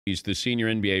He's the senior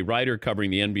NBA writer covering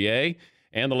the NBA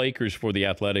and the Lakers for The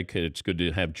Athletic. It's good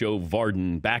to have Joe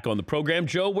Vardon back on the program.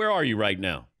 Joe, where are you right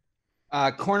now?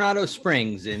 Coronado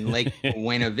Springs in Lake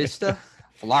Buena Vista,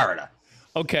 Florida.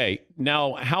 Okay,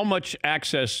 now how much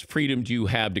access freedom do you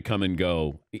have to come and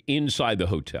go inside the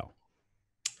hotel?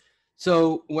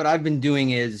 So what I've been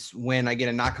doing is when I get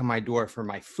a knock on my door for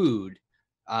my food,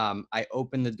 I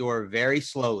open the door very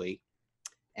slowly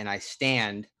and I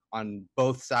stand on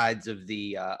both sides of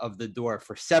the door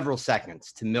for several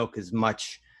seconds to milk as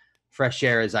much fresh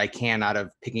air as I can out of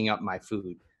picking up my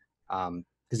food.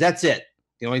 Because that's it.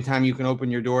 The only time you can open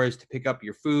your door is to pick up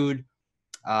your food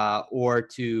or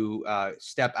to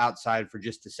step outside for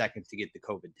just a second to get the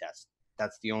COVID test.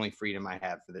 That's the only freedom I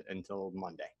have until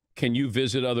Monday. Can you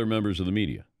visit other members of the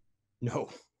media? No.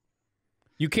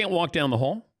 You can't walk down the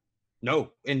hall?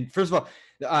 No. And first of all,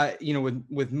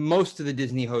 with most of the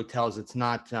Disney hotels, it's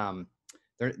not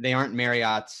they aren't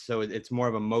Marriott's, so it's more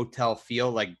of a motel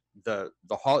feel. Like the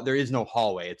hall, there is no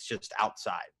hallway; it's just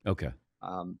outside. Okay.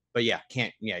 But you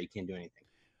can't do anything.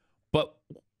 But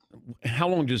how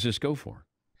long does this go for?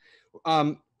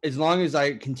 As long as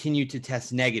I continue to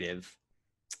test negative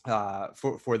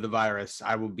for the virus,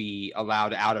 I will be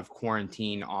allowed out of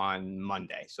quarantine on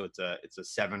Monday. So it's a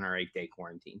 7 or 8 day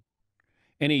quarantine.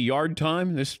 Any yard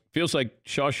time? This feels like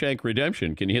Shawshank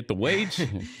Redemption. Can you hit the weights?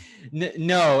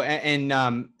 No, and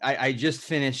I just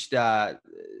finished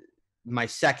my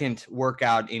second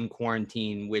workout in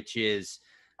quarantine, which is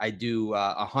I do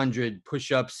 100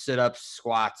 push-ups, sit-ups,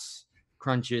 squats,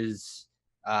 crunches,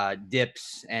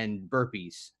 dips, and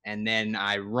burpees, and then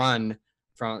I run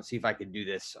from. Let's see if I could do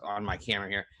this on my camera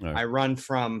here. Right. I run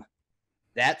from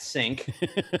that sink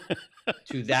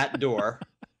to that door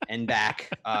and back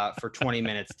for 20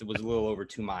 minutes. It was a little over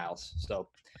 2 miles. So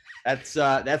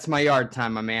that's my yard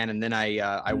time, my man. And then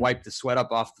I wipe the sweat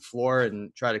up off the floor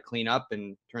and try to clean up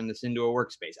and turn this into a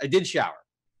workspace. I did shower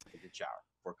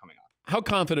before coming on. How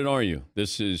confident are you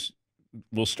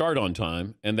will start on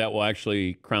time and that will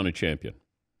actually crown a champion?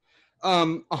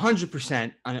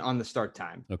 100% on the start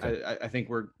time. Okay. I think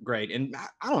we're great. And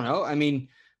I don't know. I mean,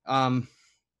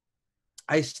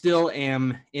 I still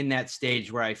am in that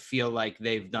stage where I feel like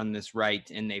they've done this right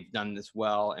and they've done this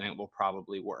well and it will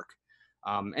probably work.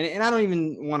 And I don't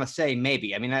even want to say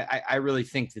maybe. I mean, I really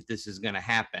think that this is going to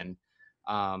happen.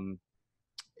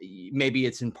 Maybe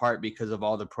it's in part because of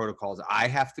all the protocols I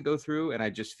have to go through. And I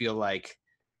just feel like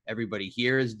everybody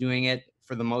here is doing it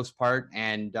for the most part.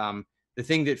 And the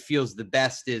thing that feels the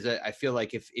best is I feel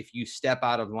like if you step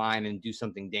out of line and do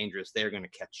something dangerous, they're going to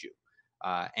catch you.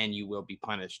 And you will be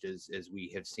punished, as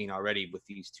we have seen already with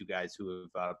these two guys who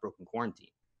have broken quarantine.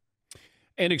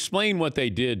 And explain what they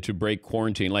did to break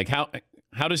quarantine. Like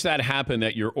how does that happen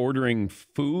that you're ordering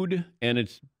food and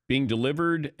it's being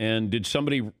delivered? And did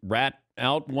somebody rat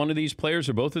out one of these players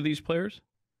or both of these players?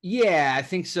 Yeah, I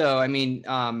think so. I mean,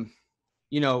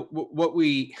 what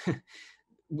we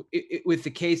with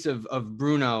the case of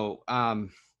Bruno,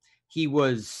 he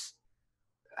was.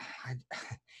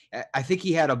 I think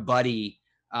he had a buddy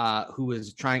who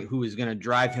was going to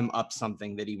drive him up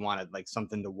something that he wanted, like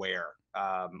something to wear,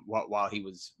 while he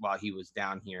was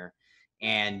down here,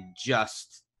 and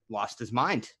just lost his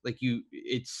mind. Like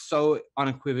it's so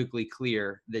unequivocally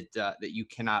clear that you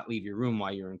cannot leave your room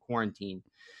while you're in quarantine.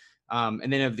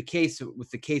 And then with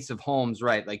the case of Holmes,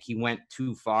 right? Like he went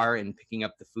too far in picking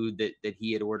up the food that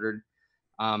he had ordered.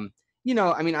 I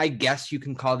mean, I guess you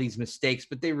can call these mistakes,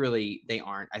 but they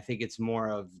aren't. I think it's more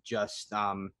of just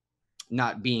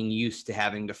not being used to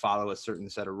having to follow a certain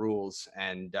set of rules.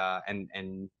 And I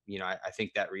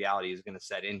think that reality is going to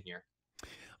set in here.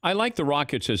 I like the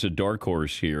Rockets as a dark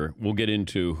horse here. We'll get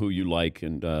into who you like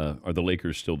and are the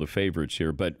Lakers still the favorites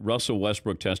here. But Russell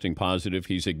Westbrook testing positive.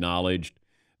 He's acknowledged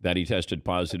that he tested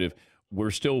positive.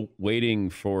 We're still waiting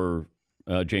for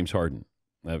James Harden.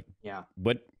 Yeah.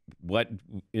 What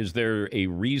is there a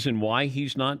reason why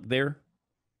he's not there?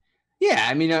 Yeah,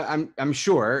 I mean, I'm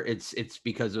sure it's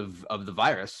because of the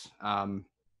virus.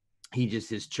 He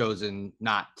just has chosen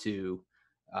not to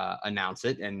announce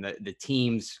it, and the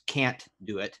teams can't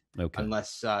do it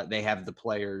unless they have the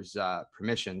players'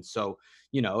 permission. So,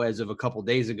 as of a couple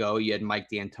days ago, you had Mike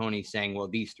D'Antoni saying, well,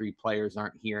 these 3 players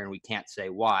aren't here and we can't say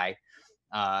why.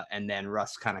 And then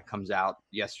Russ kind of comes out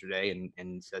yesterday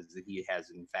and says that he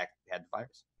has, in fact, had the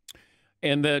virus.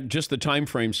 And just the time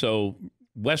frame. So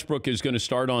Westbrook is going to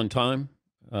start on time?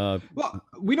 Well,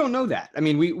 we don't know that. I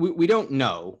mean, we don't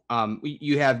know.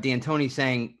 You have D'Antoni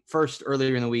saying first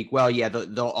earlier in the week, well, yeah,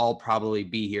 they'll all probably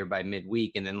be here by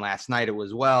midweek. And then last night it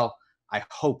was, well, I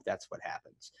hope that's what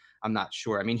happens. I'm not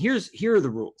sure. I mean, here are the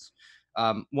rules.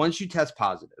 Once you test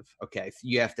positive, okay,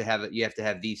 you have to have it. You have to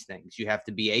have these things. You have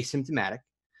to be asymptomatic.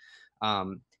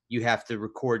 You have to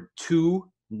record two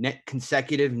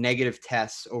consecutive negative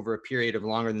tests over a period of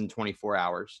longer than 24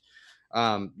 hours.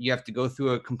 You have to go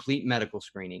through a complete medical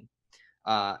screening.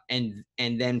 And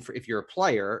then if you're a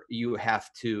player, you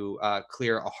have to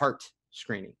clear a heart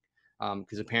screening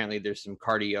because apparently there's some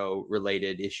cardio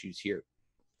related issues here.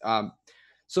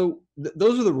 So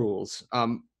those are the rules.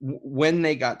 When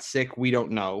they got sick, we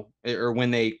don't know, or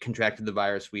when they contracted the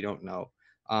virus, we don't know.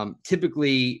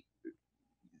 Typically,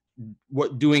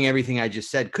 doing everything I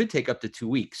just said could take up to 2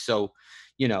 weeks. So,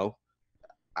 you know,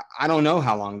 I don't know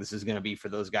how long this is going to be for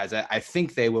those guys. I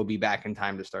think they will be back in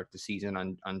time to start the season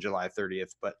on July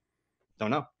 30th, but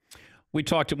don't know. We're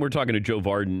talking to Joe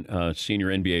Vardon, senior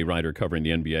NBA writer covering the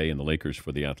NBA and the Lakers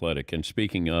for The Athletic. And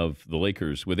speaking of the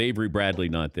Lakers, with Avery Bradley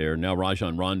not there, now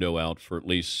Rajon Rondo out for at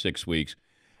least 6 weeks,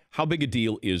 how big a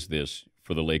deal is this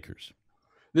for the Lakers?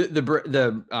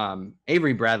 The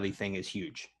Avery Bradley thing is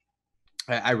huge.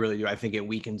 I really do. I think it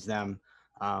weakens them.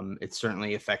 It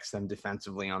certainly affects them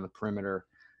defensively on the perimeter.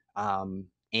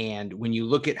 And when you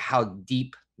look at how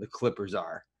deep the Clippers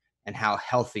are and how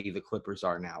healthy the Clippers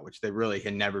are now, which they really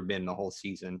had never been the whole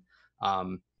season,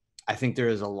 I think there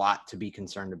is a lot to be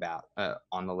concerned about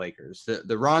on the Lakers.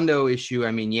 The Rondo issue,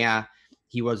 I mean, yeah,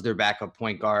 he was their backup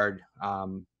point guard.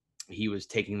 He was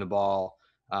taking the ball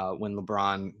when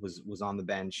LeBron was on the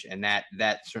bench, and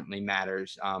that certainly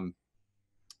matters.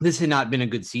 This had not been a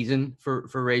good season for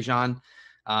Rajon.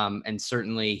 And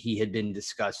certainly he had been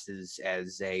discussed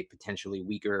as a potentially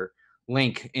weaker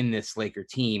link in this Laker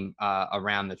team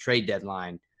around the trade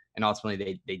deadline. And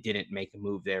ultimately they didn't make a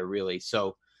move there really.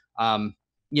 So,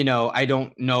 I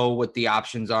don't know what the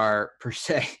options are per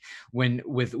se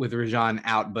with Rajon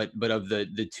out, but of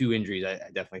the two injuries, I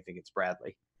definitely think it's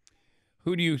Bradley.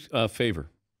 Who do you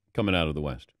favor coming out of the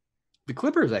West? The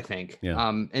Clippers, I think. Yeah.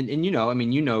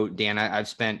 And Dan, I've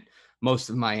spent most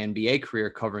of my NBA career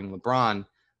covering LeBron.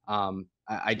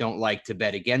 I don't like to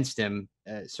bet against him.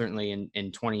 Certainly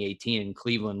in 2018 in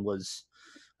Cleveland was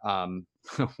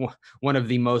one of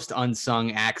the most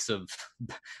unsung acts of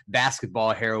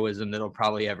basketball heroism that'll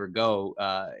probably ever go,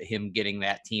 him getting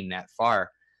that team that far.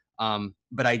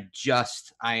 But I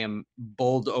am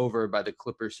bowled over by the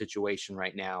Clippers situation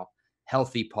right now.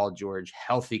 Healthy Paul George,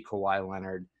 healthy Kawhi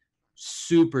Leonard,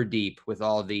 super deep with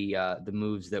all the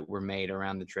moves that were made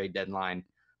around the trade deadline.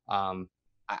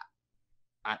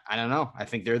 I don't know. I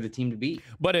think they're the team to beat.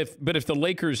 But if the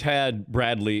Lakers had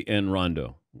Bradley and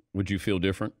Rondo, would you feel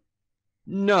different?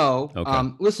 No. Okay.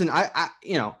 Listen, I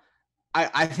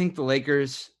think the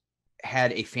Lakers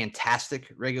had a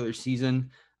fantastic regular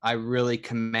season. I really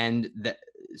commend that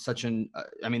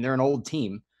they're an old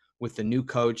team with the new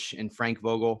coach and Frank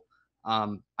Vogel.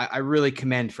 I really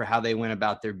commend for how they went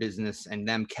about their business, and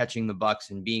them catching the Bucks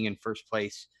and being in first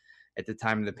place at the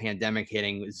time of the pandemic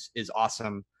hitting is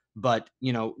awesome. But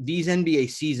these NBA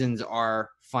seasons are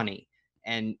funny,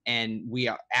 and we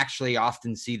actually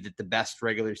often see that the best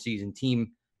regular season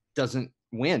team doesn't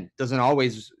get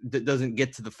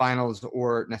to the finals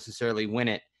or necessarily win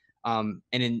it. And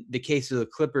in the case of the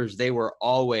Clippers, they were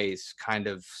always kind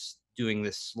of doing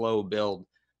this slow build.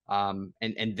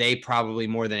 And they probably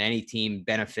more than any team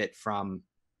benefit from,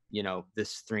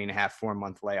 this 3.5-4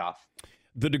 month layoff.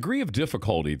 The degree of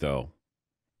difficulty, though,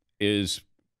 is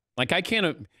like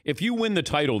if you win the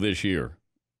title this year,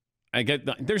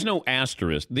 there's no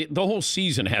asterisk. The whole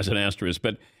season has an asterisk,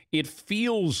 but it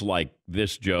feels like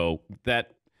this, Joe,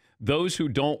 that those who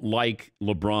don't like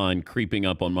LeBron creeping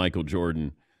up on Michael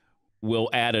Jordan will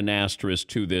add an asterisk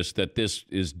to this, that this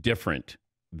is different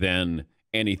than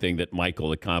anything that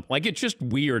Michael accomplished. Like, it's just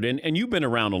weird. And you've been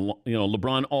around,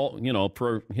 LeBron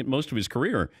for most of his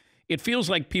career. It feels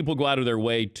like people go out of their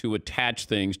way to attach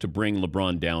things to bring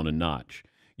LeBron down a notch.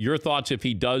 Your thoughts if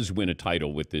he does win a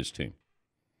title with this team?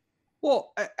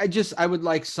 Well, I would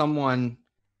like someone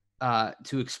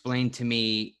to explain to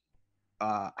me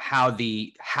how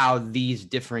these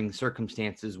differing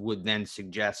circumstances would then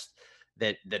suggest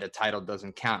that a title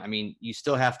doesn't count. I mean, you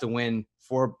still have to win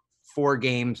four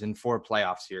games and 4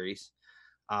 playoff series.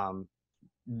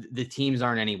 The teams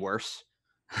aren't any worse.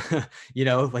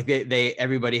 Like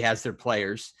everybody has their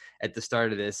players at the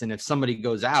start of this. And if somebody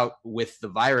goes out with the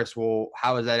virus, well,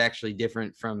 how is that actually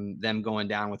different from them going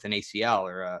down with an ACL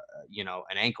or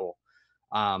an ankle?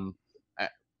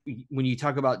 When you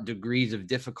talk about degrees of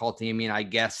difficulty, I mean, I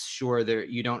guess, sure,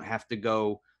 you don't have to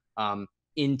go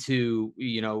into,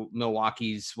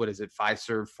 Milwaukee's,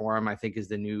 5-serve Forum, I think is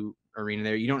the new arena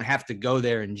there. You don't have to go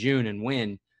there in June and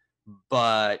win,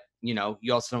 but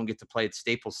you also don't get to play at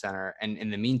Staples Center. And in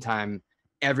the meantime,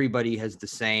 everybody has the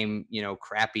same,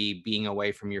 crappy being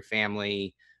away from your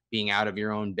family, being out of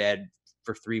your own bed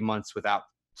for 3 months without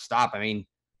stop. I mean,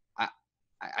 I,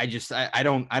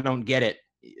 I don't get it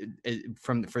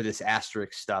for this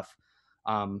asterisk stuff.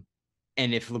 And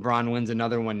if LeBron wins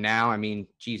another one now, I mean,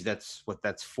 geez, that's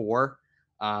four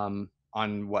on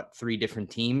what, three different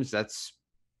teams. It's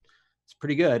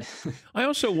pretty good. I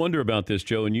also wonder about this,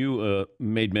 Joe, and you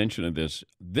made mention of this.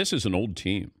 This is an old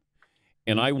team.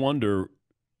 And I wonder,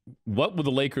 what will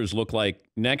the Lakers look like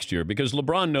next year? Because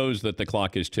LeBron knows that the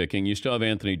clock is ticking. You still have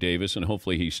Anthony Davis, and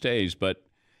hopefully he stays. But,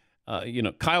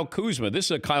 Kyle Kuzma, this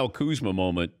is a Kyle Kuzma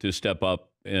moment to step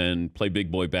up and play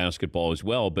big boy basketball as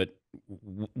well. But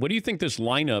what do you think this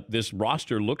lineup, this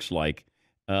roster looks like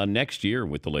next year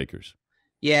with the Lakers?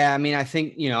 Yeah, I mean, I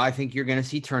think you're going to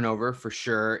see turnover for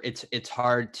sure. It's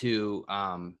hard to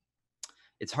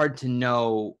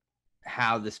know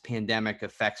how this pandemic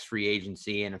affects free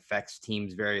agency and affects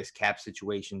teams' various cap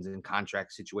situations and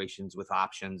contract situations with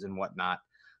options and whatnot.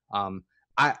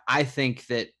 I think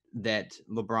that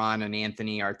LeBron and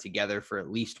Anthony are together for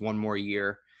at least one more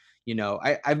year.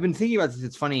 I've been thinking about this.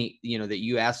 It's funny, that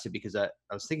you asked it, because I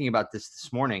was thinking about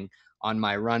this morning on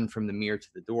my run from the mirror to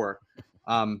the door.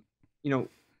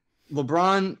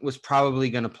 LeBron was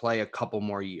probably going to play a couple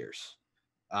more years.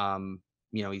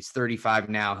 He's 35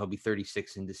 now. He'll be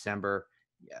 36 in December.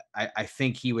 I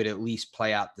think he would at least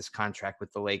play out this contract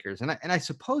with the Lakers. And I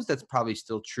suppose that's probably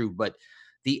still true, but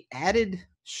the added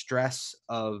stress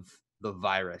of the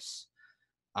virus,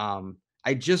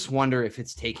 I just wonder if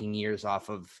it's taking years off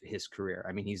of his career.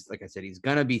 I mean, like I said, he's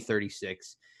going to be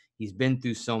 36. He's been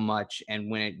through so much.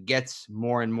 And when it gets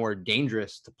more and more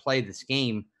dangerous to play this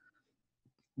game,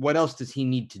 what else does he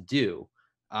need to do?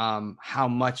 How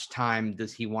much time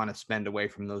does he want to spend away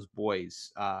from those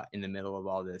boys in the middle of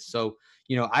all this? So,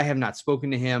 I have not spoken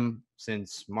to him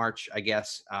since March, I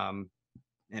guess, and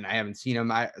I haven't seen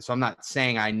him. So I'm not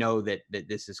saying I know that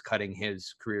this is cutting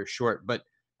his career short, but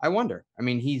I wonder. I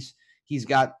mean, he's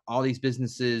got all these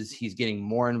businesses. He's getting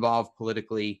more involved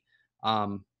politically.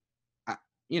 I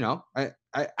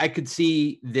could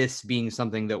see this being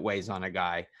something that weighs on a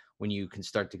guy when you can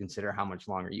start to consider how much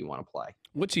longer you want to play.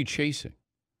 What's he chasing?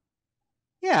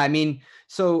 Yeah, I mean,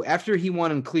 so after he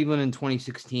won in Cleveland in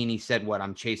 2016, he said,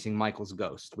 I'm chasing Michael's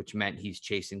ghost, which meant he's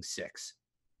chasing 6.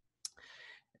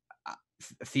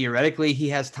 Theoretically, he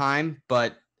has time,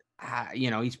 but,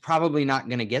 he's probably not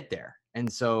going to get there.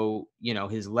 And so,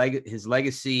 his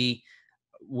legacy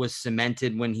was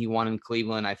cemented when he won in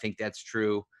Cleveland. I think that's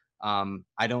true.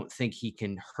 I don't think he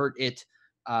can hurt it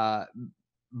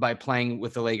by playing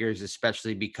with the Lakers,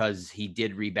 especially because he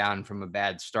did rebound from a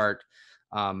bad start.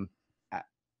 I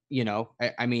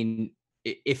mean,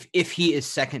 if he is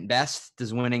second best,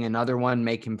 does winning another one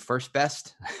make him first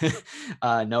best?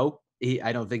 No,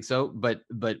 I don't think so. But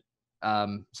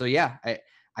so yeah,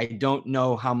 I don't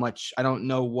know how much. I don't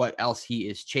know what else he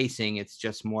is chasing. It's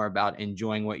just more about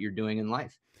enjoying what you're doing in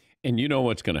life. And you know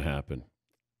what's going to happen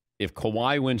if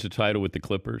Kawhi wins a title with the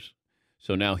Clippers.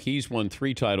 So now he's won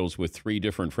 3 titles with 3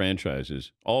 different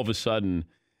franchises. All of a sudden,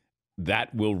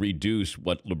 that will reduce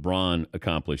what LeBron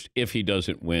accomplished if he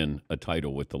doesn't win a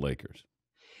title with the Lakers.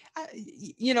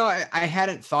 I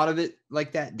hadn't thought of it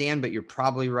like that, Dan, but you're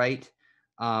probably right.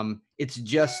 It's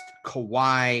just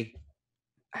Kawhi.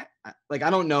 Like,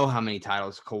 I don't know how many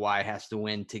titles Kawhi has to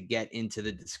win to get into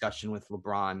the discussion with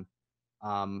LeBron.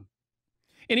 And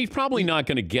he's probably not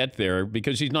going to get there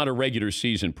because he's not a regular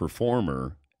season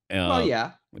performer. Well,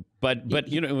 yeah. But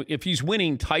if he's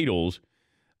winning titles,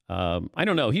 I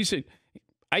don't know.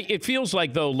 It feels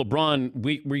like, though,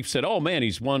 LeBron, we've said, oh, man,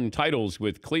 he's won titles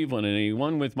with Cleveland and he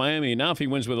won with Miami, and now if he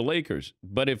wins with the Lakers.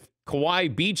 But if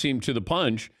Kawhi beats him to the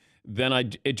punch, then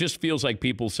it just feels like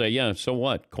people say, yeah, so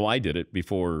what? Kawhi did it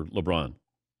before LeBron.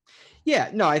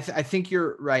 Yeah, no, I think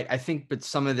you're right. I think, but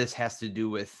some of this has to do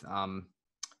with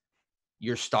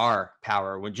your star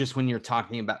power. When you're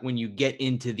talking about, when you get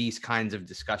into these kinds of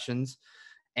discussions,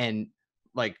 and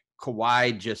like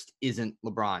Kawhi just isn't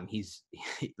LeBron. He's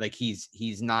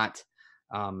not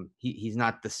he's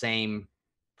not the same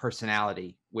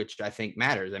personality, which I think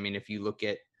matters. I mean, if you look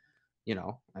at,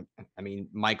 I mean,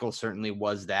 Michael certainly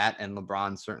was that, and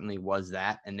LeBron certainly was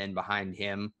that, and then behind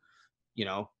him,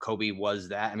 Kobe was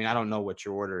that. I mean, I don't know what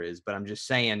your order is, but I'm just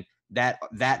saying that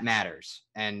matters.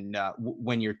 And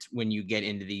when you get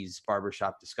into these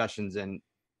barbershop discussions, and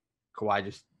Kawhi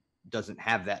just doesn't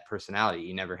have that personality.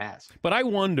 He never has. But I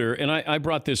wonder, and I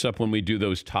brought this up when we do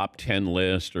those top 10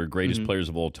 lists or greatest players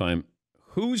of all time,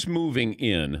 who's moving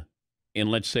in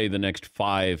let's say the next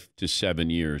 5 to 7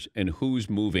 years, and who's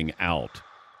moving out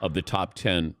of the top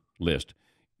 10 list?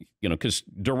 Because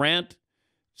Durant,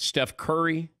 Steph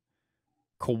Curry,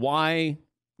 Kawhi,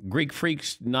 Greek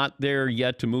Freak's not there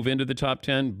yet to move into the top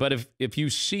 10. But if you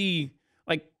see,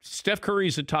 like, Steph Curry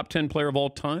is a top 10 player of all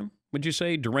time, would you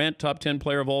say? Durant, top 10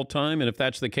 player of all time? And if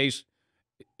that's the case,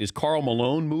 is Karl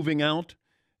Malone moving out?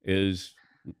 Is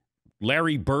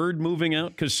Larry Bird moving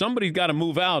out? Because somebody's got to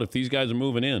move out if these guys are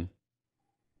moving in.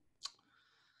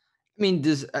 I mean,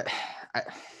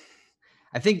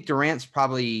 I think Durant's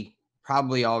probably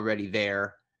already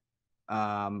there.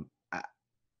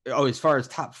 As far as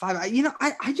top 5, I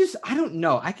don't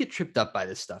know. I get tripped up by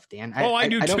this stuff, Dan. I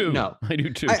do too. Don't know. I do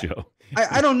too, Joe.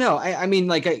 I don't know. I mean,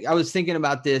 like I was thinking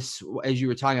about this as you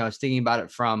were talking. I was thinking about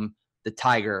it from the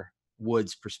Tiger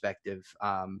Woods perspective.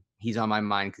 He's on my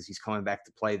mind because he's coming back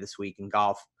to play this week in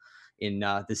golf in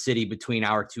the city between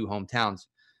our two hometowns.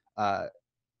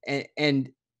 And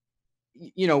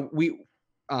you know, we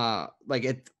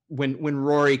when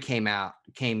Rory came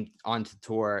onto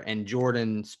tour, and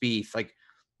Jordan Spieth, like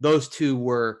those two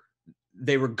were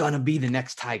gonna be the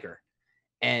next Tiger,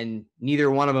 and neither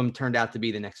one of them turned out to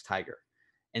be the next Tiger.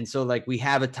 And so like we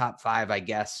have a top 5, I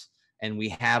guess, and we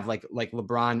have like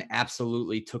LeBron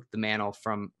absolutely took the mantle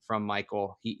from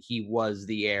Michael. He was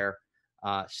the heir,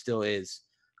 still is.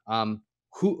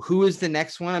 Who is the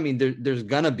next one? I mean, there's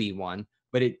gonna be one,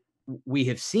 but we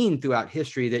have seen throughout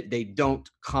history that they don't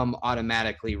come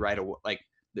automatically right away. Like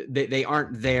they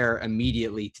aren't there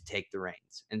immediately to take the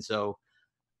reins. And so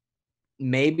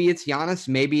maybe it's Giannis,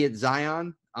 maybe it's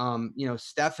Zion.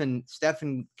 Steph and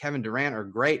Kevin Durant are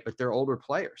great, but they're older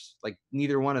players. Like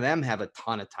neither one of them have a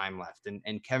ton of time left.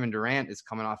 And Kevin Durant is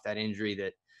coming off that injury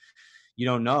that you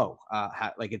don't know.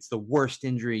 It's the worst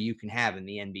injury you can have in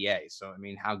the NBA. So, I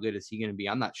mean, how good is he going to be?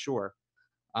 I'm not sure.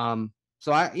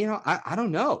 So I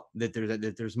don't know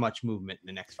that there's much movement in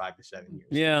the next 5 to 7 years.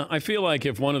 Yeah, I feel like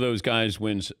if one of those guys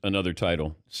wins another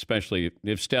title, especially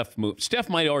if Steph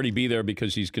might already be there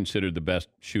because he's considered the best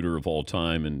shooter of all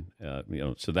time, and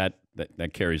so that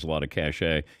carries a lot of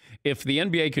cachet. If the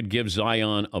NBA could give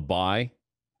Zion a bye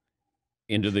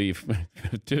into the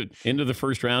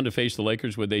first round to face the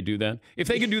Lakers, would they do that? If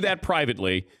they could do that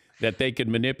privately, that they could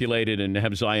manipulate it and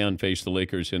have Zion face the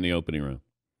Lakers in the opening round.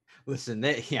 Listen,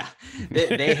 they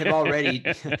have already,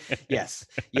 yes,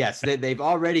 they've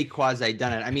already quasi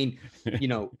done it. I mean,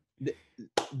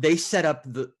 they set up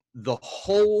the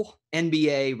whole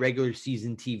NBA regular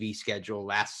season TV schedule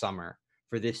last summer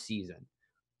for this season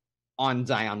on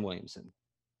Zion Williamson.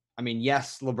 I mean,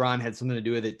 yes, LeBron had something to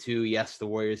do with it too. Yes, the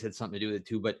Warriors had something to do with it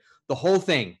too, but the whole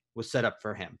thing was set up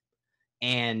for him.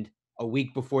 And a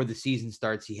week before the season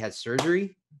starts, he has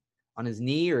surgery on his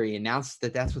knee, or he announced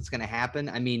that that's what's going to happen.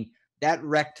 I mean, that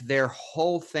wrecked their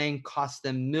whole thing, cost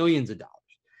them millions of dollars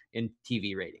in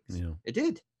TV ratings. Yeah. It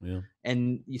did. Yeah.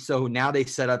 And so now they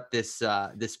set up this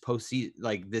postseason,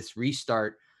 like this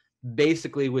restart,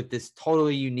 basically with this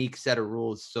totally unique set of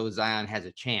rules, so Zion has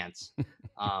a chance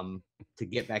to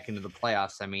get back into the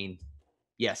playoffs. I mean,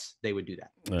 yes, they would do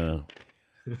that.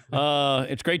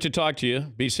 It's great to talk to you.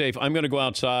 Be safe. I'm going to go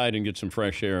outside and get some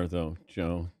fresh air, though,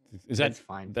 Joe. That's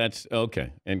fine. That's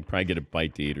okay. And probably get a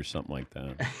bite to eat or something like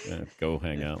that. Go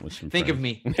hang out with some Think friends. of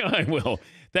me. I will.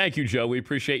 Thank you, Joe. We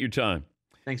appreciate your time.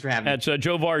 Thanks for having me. That's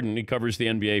Joe Vardon. He covers the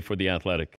NBA for The Athletic.